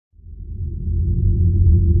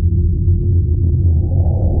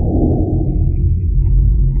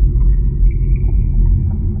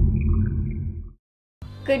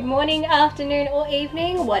good morning, afternoon or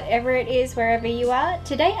evening, whatever it is wherever you are.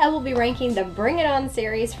 Today I will be ranking the Bring It On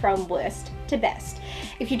series from worst to best.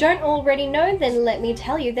 If you don't already know, then let me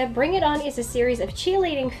tell you that Bring It On is a series of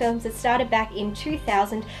cheerleading films that started back in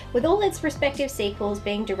 2000 with all its respective sequels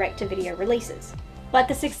being direct-to-video releases. But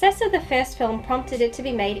the success of the first film prompted it to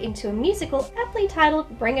be made into a musical aptly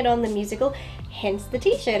titled Bring It On the Musical, hence the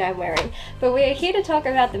t-shirt I'm wearing. But we're here to talk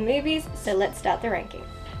about the movies, so let's start the ranking.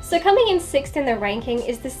 So coming in 6th in the ranking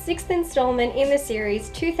is the 6th installment in the series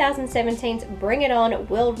 2017's Bring It On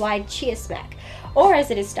Worldwide Cheer Smack, or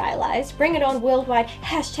as it is stylized, Bring It On Worldwide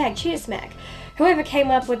 #CheerSmack. Whoever came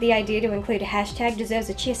up with the idea to include a hashtag deserves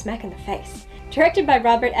a cheer smack in the face. Directed by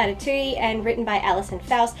Robert Atatui and written by Alison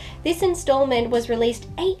Faust, this installment was released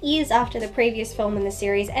 8 years after the previous film in the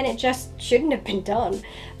series, and it just shouldn't have been done.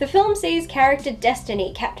 The film sees character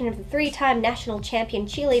Destiny, captain of the 3-time national champion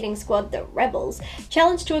cheerleading squad, the Rebels,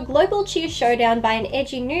 challenged to a global cheer showdown by an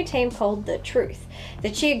edgy new team called The Truth. The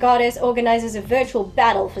cheer goddess organizes a virtual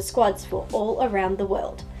battle for squads for all around the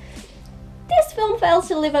world. This film fails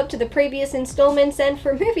to live up to the previous installments, and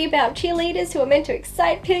for a movie about cheerleaders who are meant to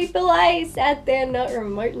excite people, I sat there not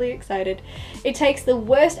remotely excited. It takes the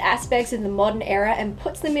worst aspects of the modern era and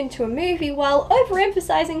puts them into a movie while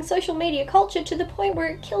overemphasizing social media culture to the point where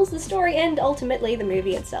it kills the story and ultimately the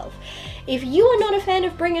movie itself. If you are not a fan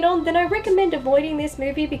of Bring It On, then I recommend avoiding this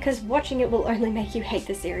movie because watching it will only make you hate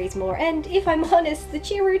the series more, and if I'm honest, the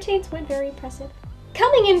cheer routines weren't very impressive.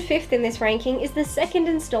 Coming in 5th in this ranking is the 2nd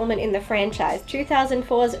installment in the franchise,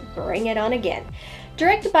 2004's Bring It On Again.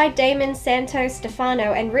 Directed by Damon Santos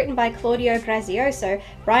Stefano and written by Claudio Grazioso,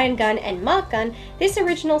 Brian Gunn and Mark Gunn, this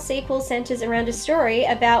original sequel centers around a story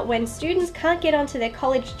about when students can't get onto their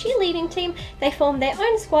college cheerleading team, they form their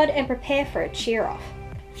own squad and prepare for a cheer-off.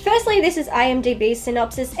 Firstly, this is IMDb's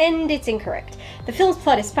synopsis, and it's incorrect. The film's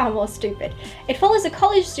plot is far more stupid. It follows a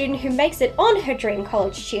college student who makes it on her dream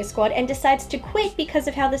college cheer squad and decides to quit because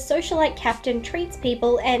of how the socialite captain treats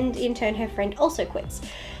people, and in turn her friend also quits.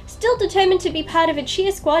 Still determined to be part of a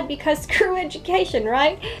cheer squad because screw education,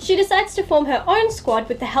 right? She decides to form her own squad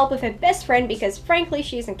with the help of her best friend because frankly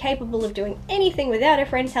she is incapable of doing anything without her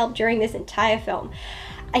friend's help during this entire film.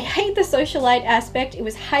 I hate the socialite aspect, it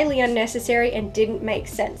was highly unnecessary and didn't make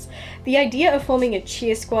sense. The idea of forming a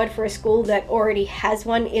cheer squad for a school that already has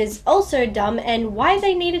one is also dumb, and why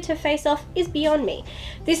they needed to face off is beyond me.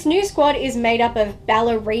 This new squad is made up of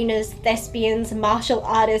ballerinas, thespians, martial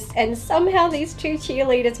artists, and somehow these two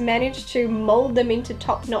cheerleaders managed to mold them into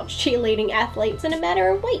top-notch cheerleading athletes in a matter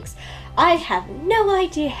of weeks. I have no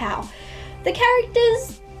idea how. The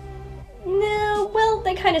characters? No, well,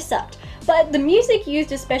 they kind of sucked. But the music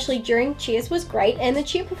used especially during cheers was great, and the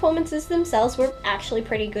cheer performances themselves were actually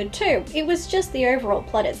pretty good too. It was just the overall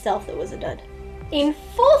plot itself that was a dud. In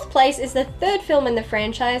 4th place is the 3rd film in the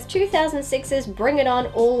franchise, 2006's Bring It On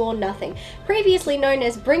All or Nothing, previously known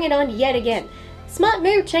as Bring It On Yet Again. Smart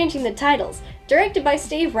move changing the titles. Directed by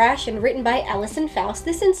Steve Rash and written by Alison Faust,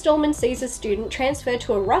 this installment sees a student transfer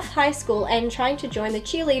to a rough high school and trying to join the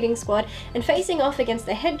cheerleading squad and facing off against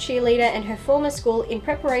the head cheerleader and her former school in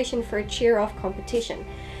preparation for a cheer-off competition.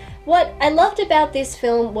 What I loved about this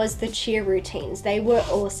film was the cheer routines. They were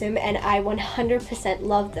awesome and I 100%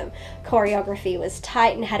 loved them. Choreography was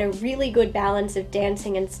tight and had a really good balance of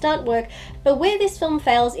dancing and stunt work, but where this film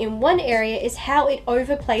fails in one area is how it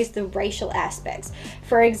overplays the racial aspects.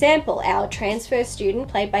 For example, our transfer student,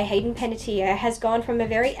 played by Hayden Panettiere, has gone from a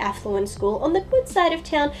very affluent school on the good side of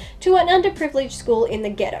town to an underprivileged school in the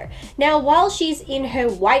ghetto. Now, while she's in her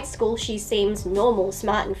white school, she seems normal,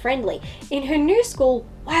 smart and friendly. In her new school,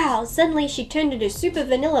 wow, suddenly she turned into super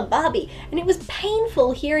vanilla Barbie, and it was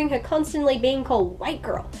painful hearing her constantly being called white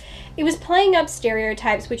girl. It was playing up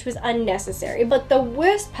stereotypes which was unnecessary, but the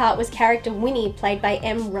worst part was character Winnie, played by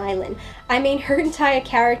M. Rylan. I mean, her entire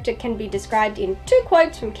character can be described in 2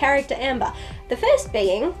 quotes from character Amber. The first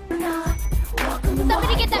being,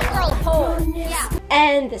 "Somebody get that girl a pole." Yeah.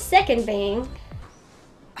 And the second being,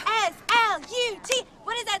 "S-L-U-T,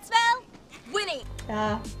 what does that spell? Winnie."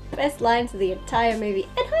 Best lines of the entire movie,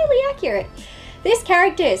 and highly accurate. This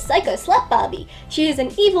character is Psycho Slut Barbie. She is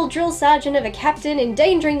an evil drill sergeant of a captain,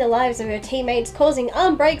 endangering the lives of her teammates, causing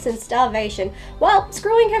arm breaks and starvation, while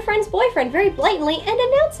screwing her friend's boyfriend very blatantly and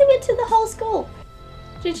announcing it to the whole school.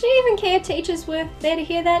 Did she even care teachers were there to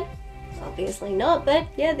hear that? Obviously not, but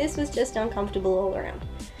yeah, this was just uncomfortable all around.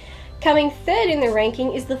 Coming 3rd in the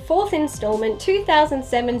ranking is the 4th installment,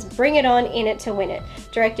 2007's Bring It On, In It to Win It,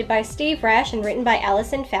 directed by Steve Rash and written by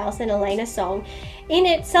Alison Faust and Elena Song. In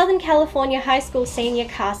it, Southern California high school senior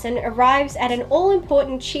Carson arrives at an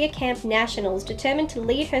all-important cheer camp nationals determined to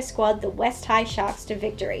lead her squad, the West High Sharks, to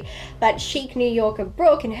victory. But chic New Yorker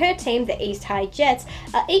Brooke and her team, the East High Jets,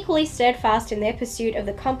 are equally steadfast in their pursuit of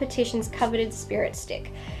the competition's coveted spirit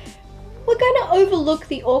stick. We're going to overlook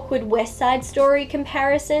the awkward West Side Story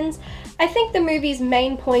comparisons. I think the movie's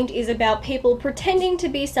main point is about people pretending to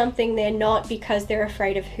be something they're not because they're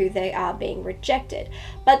afraid of who they are being rejected.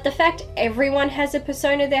 But the fact everyone has a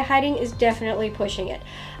persona they're hiding is definitely pushing it.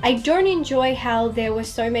 I don't enjoy how there were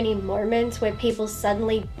so many moments where people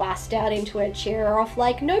suddenly bust out into a cheer-off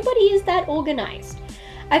like nobody is that organized.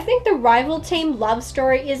 I think the rival team love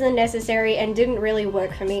story isn't necessary and didn't really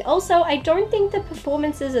work for me. Also, I don't think the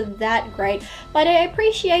performances are that great, but I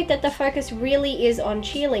appreciate that the focus really is on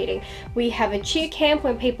cheerleading. We have a cheer camp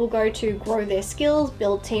when people go to grow their skills,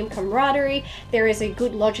 build team camaraderie, there is a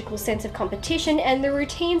good logical sense of competition, and the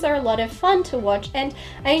routines are a lot of fun to watch, and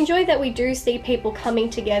I enjoy that we do see people coming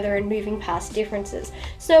together and moving past differences.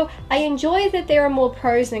 So I enjoy that there are more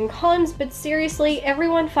pros than cons, but seriously,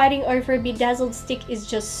 everyone fighting over a bedazzled stick is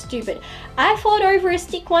just stupid. I fought over a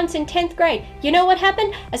stick once in 10th grade. You know what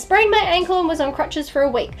happened? I sprained my ankle and was on crutches for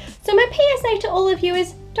a week. So my PSA to all of you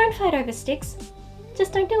is, don't fight over sticks.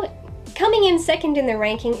 Just don't do it. Coming in second in the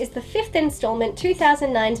ranking is the fifth installment,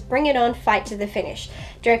 2009's Bring It On Fight to the Finish.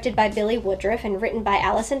 Directed by Billy Woodruff and written by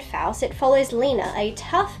Allison Faust, it follows Lena, a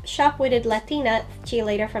tough, sharp-witted Latina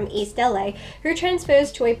cheerleader from East LA who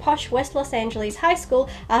transfers to a posh West Los Angeles high school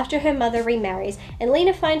after her mother remarries, and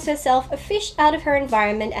Lena finds herself a fish out of her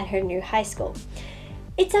environment at her new high school.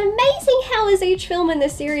 It's amazing how as each film in the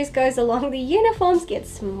series goes along, the uniforms get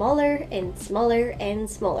smaller and smaller and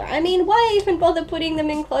smaller. I mean, why even bother putting them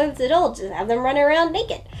in clothes at all? Just have them run around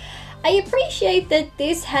naked. I appreciate that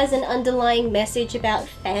this has an underlying message about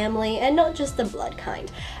family and not just the blood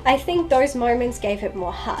kind. I think those moments gave it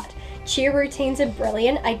more heart. Cheer routines are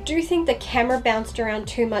brilliant. I do think the camera bounced around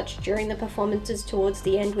too much during the performances towards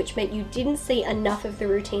the end, which meant you didn't see enough of the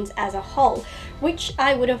routines as a whole, which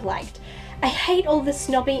I would have liked. I hate all the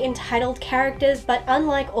snobby, entitled characters, but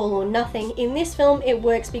unlike All or Nothing, in this film it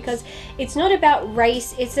works because it's not about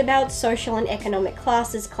race, it's about social and economic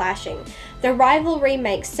classes clashing. The rivalry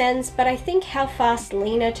makes sense, but I think how fast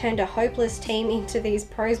Lena turned a hopeless team into these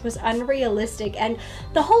pros was unrealistic, and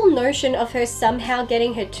the whole notion of her somehow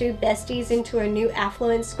getting her two besties into a new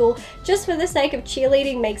affluent school just for the sake of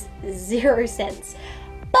cheerleading makes zero sense.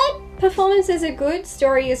 But performances are good,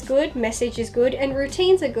 story is good, message is good, and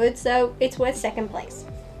routines are good, so it's worth second place.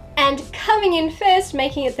 And coming in first,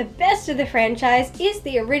 making it the best of the franchise, is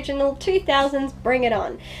the original 2000's Bring It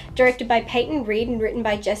On. Directed by Peyton Reed and written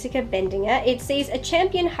by Jessica Bendinger, it sees a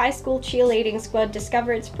champion high school cheerleading squad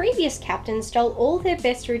discover its previous captain stole all their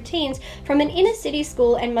best routines from an inner city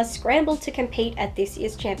school and must scramble to compete at this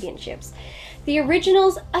year's championships. The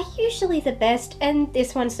originals are usually the best, and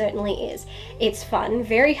this one certainly is. It's fun,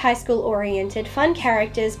 very high school oriented, fun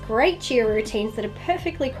characters, great cheer routines that are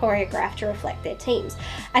perfectly choreographed to reflect their teams.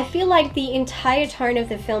 I feel like the entire tone of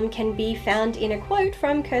the film can be found in a quote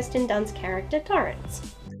from Kirsten Dunst's character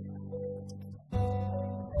Torrance.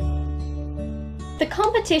 The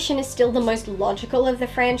competition is still the most logical of the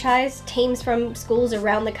franchise. Teams from schools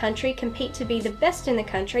around the country compete to be the best in the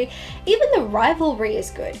country. Even the rivalry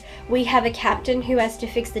is good. We have a captain who has to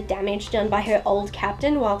fix the damage done by her old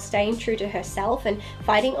captain while staying true to herself and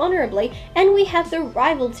fighting honorably, and we have the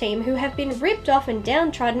rival team who have been ripped off and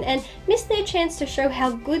downtrodden and miss their chance to show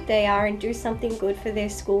how good they are and do something good for their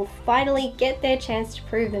school, finally get their chance to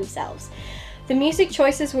prove themselves. The music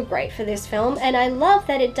choices were great for this film, and I love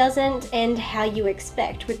that it doesn't end how you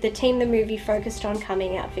expect, with the team the movie focused on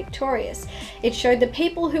coming out victorious. It showed the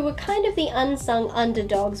people who were kind of the unsung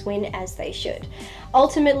underdogs win as they should.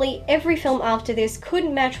 Ultimately, every film after this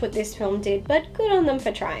couldn't match what this film did, but good on them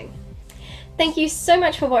for trying. Thank you so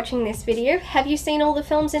much for watching this video. Have you seen all the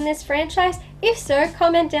films in this franchise? If so,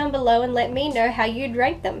 comment down below and let me know how you'd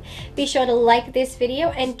rank them. Be sure to like this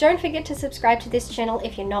video and don't forget to subscribe to this channel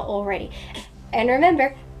if you're not already. And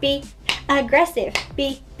remember, be aggressive.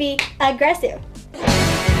 Be aggressive.